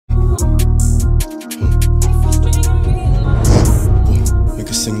Make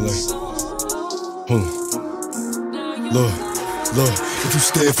it sing like, Lord, if you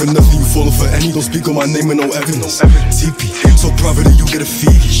stay for nothing, you falling for any. Don't speak on my name with no evidence. TP, so private that you get a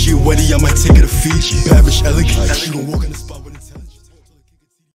fee. She a weddie, I might take her to feed. She bad, bitch, elegant. She gon' walk in the spot with intelligence.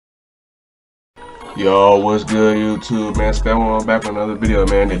 Yo, what's good, YouTube, man? Spam1of1 back with another video,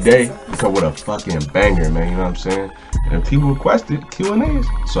 man. Today, we come with a fucking banger, man, you know what I'm saying? And people requested Q&As,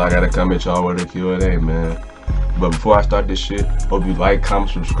 so I gotta come at y'all with a Q&A, man. But before I start this shit, hope you like, comment,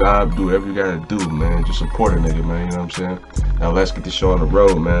 subscribe, do whatever you gotta do, man. Just support a nigga, man, you know what I'm saying? Now let's get this show on the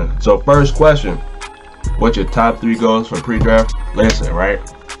road, man. So first question, what's your top 3 goals for pre-draft? Listen, right?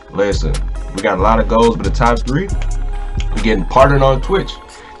 Listen, we got a lot of goals, but the top 3, we getting partnered on Twitch.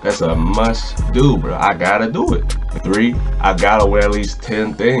 That's a must do, bro. I gotta do it. 3, I gotta wear at least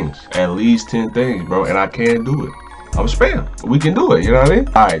 10 things. At least 10 things, bro, and I can't do it. I'm spam. We can do it, you know what I mean?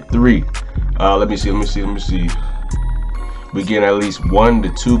 All right, 3. Let me see. We getting at least 1 to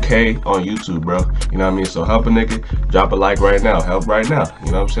 2K on YouTube, bro. You know what I mean? So help a nigga, drop a like right now. Help right now.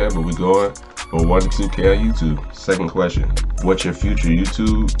 You know what I'm saying? But we going for 1 to 2K on YouTube. Second question, what's your future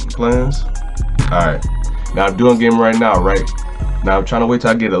YouTube plans? All right. Now I'm doing game right now, right? Now I'm trying to wait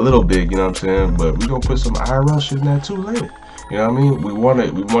till I get a little big, you know what I'm saying? But we gonna put some IRL shit in that too later. You know what I mean? We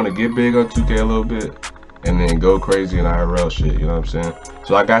wanna get big on 2K a little bit and then go crazy in IRL shit, you know what I'm saying?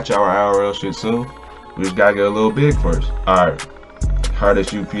 So I got y'all IRL shit soon. We just gotta get a little big first. Alright.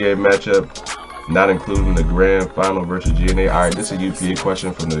 Hardest UPA matchup, not including the grand final versus GNA. Alright, this is a UPA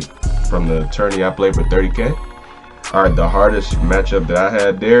question from the tourney I played for 30K. Alright, the hardest matchup that I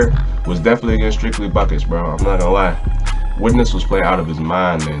had there was definitely against Strictly Buckets, bro. I'm not gonna lie. Witness was playing out of his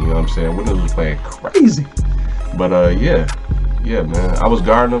mind, man, you know what I'm saying? Witness was playing crazy. But yeah, man. I was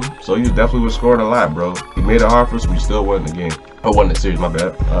guarding him, so he definitely was scoring a lot, bro. He made it hard for us, we still won the game. Oh, won the series, my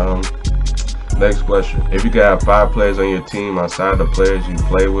bad. Next question. If you could have 5 players on your team outside the players you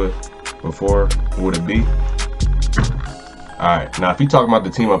played with before, who would it be? Alright, now if you talking about the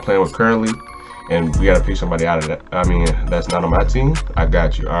team I'm playing with currently, and we gotta pick somebody out of that, I mean, that's not on my team, I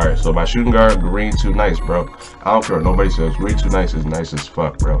got you. Alright, so my shooting guard, Green Too Nice, bro. I don't care what nobody says, Green Too Nice is nice as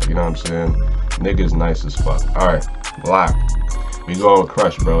fuck, bro. You know what I'm saying? Nigga's nice as fuck. Alright, lock. We going with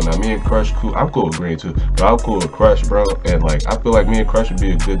Crush, bro. Now me and Crush cool. I'm cool with Green too, but I'm cool with Crush, bro. And like, I feel like me and Crush would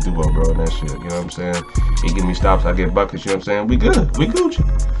be a good duo, bro, and that shit. You know what I'm saying? He give me stops, I get buckets. You know what I'm saying? We good. We Gucci.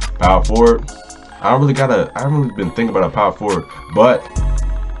 Power forward. I haven't really been thinking about a power forward, but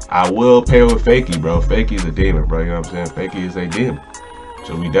I will pair with Fakey, bro. Fakey's a demon, bro. You know what I'm saying? Fakey is a demon.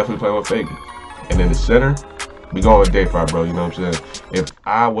 So we definitely play with Fakey. And in the center, we going with Dayfire, bro. You know what I'm saying? If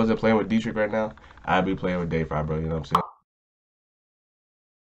I wasn't playing with Dietrich right now, I'd be playing with Dayfire, bro. You know what I'm saying?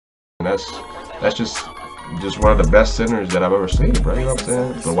 And that's just one of the best centers that I've ever seen, bro. You know what I'm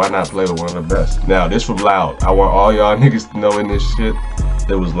saying? So why not play with one of the best? Now, this from Loud. I want all y'all niggas to know in this shit,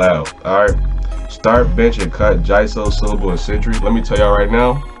 it was Loud. Alright. Start, bench, and cut, Jiso, Syllable, and Sentry. Let me tell y'all right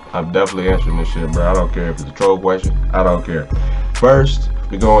now, I'm definitely answering this shit, bro. I don't care if it's a troll question. I don't care. First,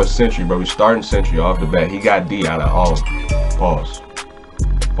 we going with Sentry, bro. We starting Sentry off the bat. He got D out of all. Pause.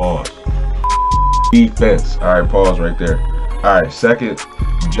 Defense. Alright, pause right there. Alright, second,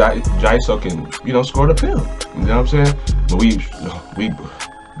 Jiso can, you know, score the pill. You know what I'm saying? But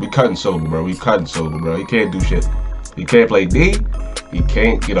we cutting Syllable, bro. We cutting Syllable, bro. He can't do shit. He can't play D. He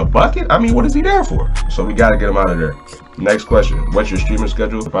can't get a bucket. I mean, what is he there for? So we gotta get him out of there. Next question. What's your streaming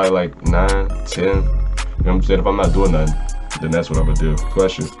schedule? Probably like 9, 10. You know what I'm saying? If I'm not doing nothing, then that's what I'm gonna do.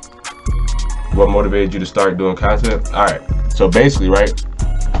 Question. What motivated you to start doing content? Alright. So basically, right?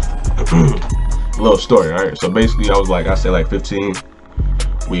 Little story, alright? So basically, I said like 15.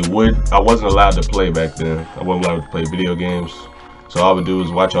 I wasn't allowed to play back then. I wasn't allowed to play video games. So all I would do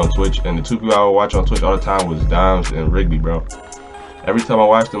was watch on Twitch. And the 2 people I would watch on Twitch all the time was Dimes and Rigby, bro. Every time I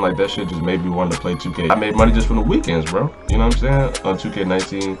watched them, like, that shit just made me want to play 2K. I made money just from the weekends, bro. You know what I'm saying? On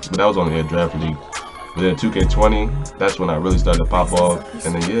 2K19, but that was only a draft league. But then 2K20, that's when I really started to pop off.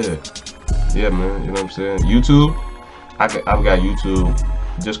 And then, yeah, man, you know what I'm saying? YouTube, I've got YouTube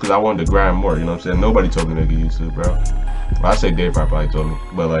just because I wanted to grind more, you know what I'm saying? Nobody told me to get YouTube, bro. Well, I say Dave probably told me,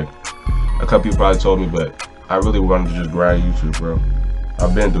 but like, a couple people probably told me, but I really wanted to just grind YouTube, bro.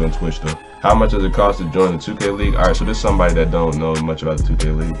 I've been doing Twitch, though. How much does it cost to join the 2K League? Alright, so this is somebody that don't know much about the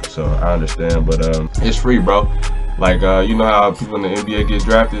 2K League, so I understand, but it's free, bro. Like, you know how people in the NBA get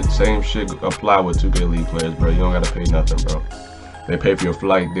drafted? Same shit apply with 2K League players, bro. You don't gotta pay nothing, bro. They pay for your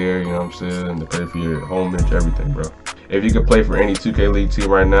flight there, you know what I'm saying? They pay for your home bench, everything, bro. If you could play for any 2K League team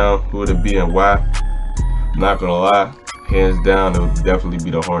right now, who would it be and why? Not gonna lie, hands down, it would definitely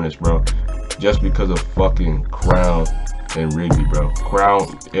be the Hornets, bro. Just because of fucking Crown and Rigby, bro.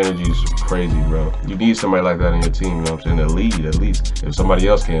 Crown energy is crazy, bro. You need somebody like that in your team, you know what I'm saying? To lead, at least. If somebody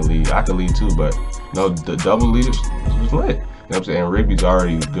else can't lead, I can lead too, but you know, the double leaders is lit. You know what I'm saying? Rigby's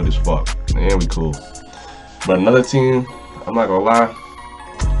already good as fuck, and we cool. But another team, I'm not gonna lie,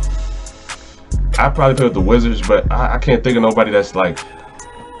 I probably play with the Wizards, but I can't think of nobody that's like,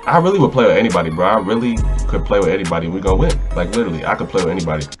 I really would play with anybody, bro. I really could play with anybody. We gonna win. Like literally, I could play with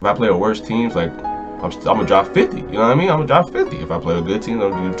anybody. If I play with worse teams, like I'm gonna drop 50. You know what I mean? I'm gonna drop 50. If I play with good teams, I'm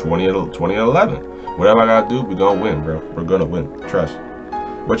gonna do 20 or 11. Whatever I gotta do, we gonna win, bro. We're gonna win. Trust.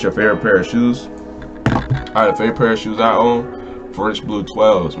 What's your favorite pair of shoes? Alright, the favorite pair of shoes I own, French Blue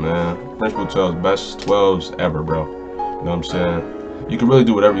 12s, man. French Blue 12s, best 12s ever, bro. You know what I'm saying? You can really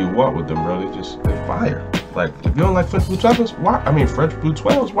do whatever you want with them, bro. They're fire. Like, if you don't like French Blue 12s, why? I mean, French Blue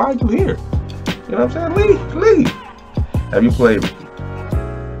 12s, why are you here? You know what I'm saying? Leave. Have you played?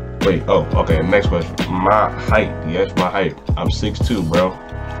 Wait, oh, okay, next question. My height, yes, my height. I'm 6'2", bro.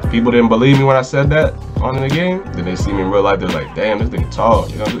 People didn't believe me when I said that on in the game. Then they see me in real life, they're like, damn, this nigga tall.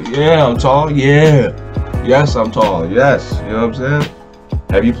 You know what I'm saying? Yeah, I'm tall, yeah. Yes, I'm tall, yes. You know what I'm saying?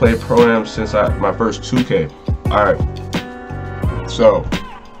 Have you played Pro-Am since my first 2K? All right, so,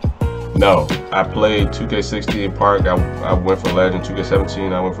 no. I played 2K16 Park, I went for Legend.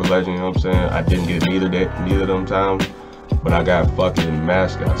 2K17, I went for Legend, you know what I'm saying? I didn't get neither of them times. But I got fucking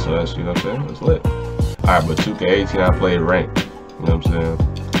mascot, so that's, you know what I'm saying? It's lit. Alright, but 2K18, I played ranked. You know what I'm saying?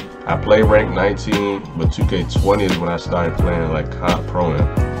 I played ranked 19, but 2K20 is when I started playing like COD Pro-Am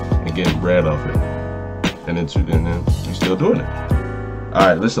and getting bread off it. And then we still doing it.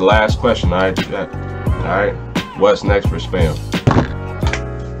 Alright, this is the last question, alright? Alright, what's next for Spam?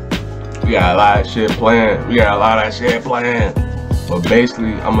 We got a lot of shit planned. But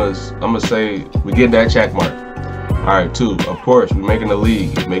basically, I'm gonna say we get that check mark. Alright, 2, of course, we're making the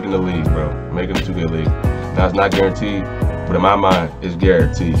league. Making the league, bro. Making the 2K league. Now, it's not guaranteed, but in my mind, it's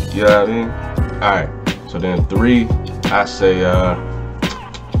guaranteed. You know what I mean? Alright, so then 3, I say,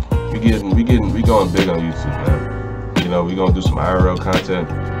 we going big on YouTube, man. You know, we gonna do some IRL content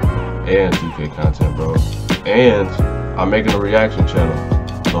and 2K content, bro. And I'm making a reaction channel,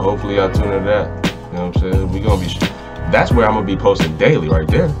 so hopefully y'all tune into that. You know what I'm saying? We gonna be, that's where I'm gonna be posting daily, right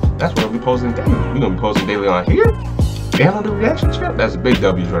there. That's where I'll be posting daily. We gonna be posting daily on here and on the reaction channel. That's big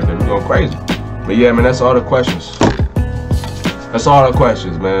W's right there. We going crazy. But yeah, man, that's all the questions. That's all the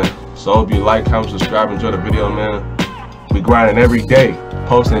questions, man. So hope you like, comment, subscribe, enjoy the video, man. We grinding every day,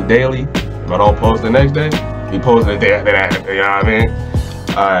 posting daily. If I don't post the next day, we posting the day after that. You know what I mean?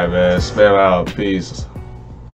 All right, man. Spam out. Peace.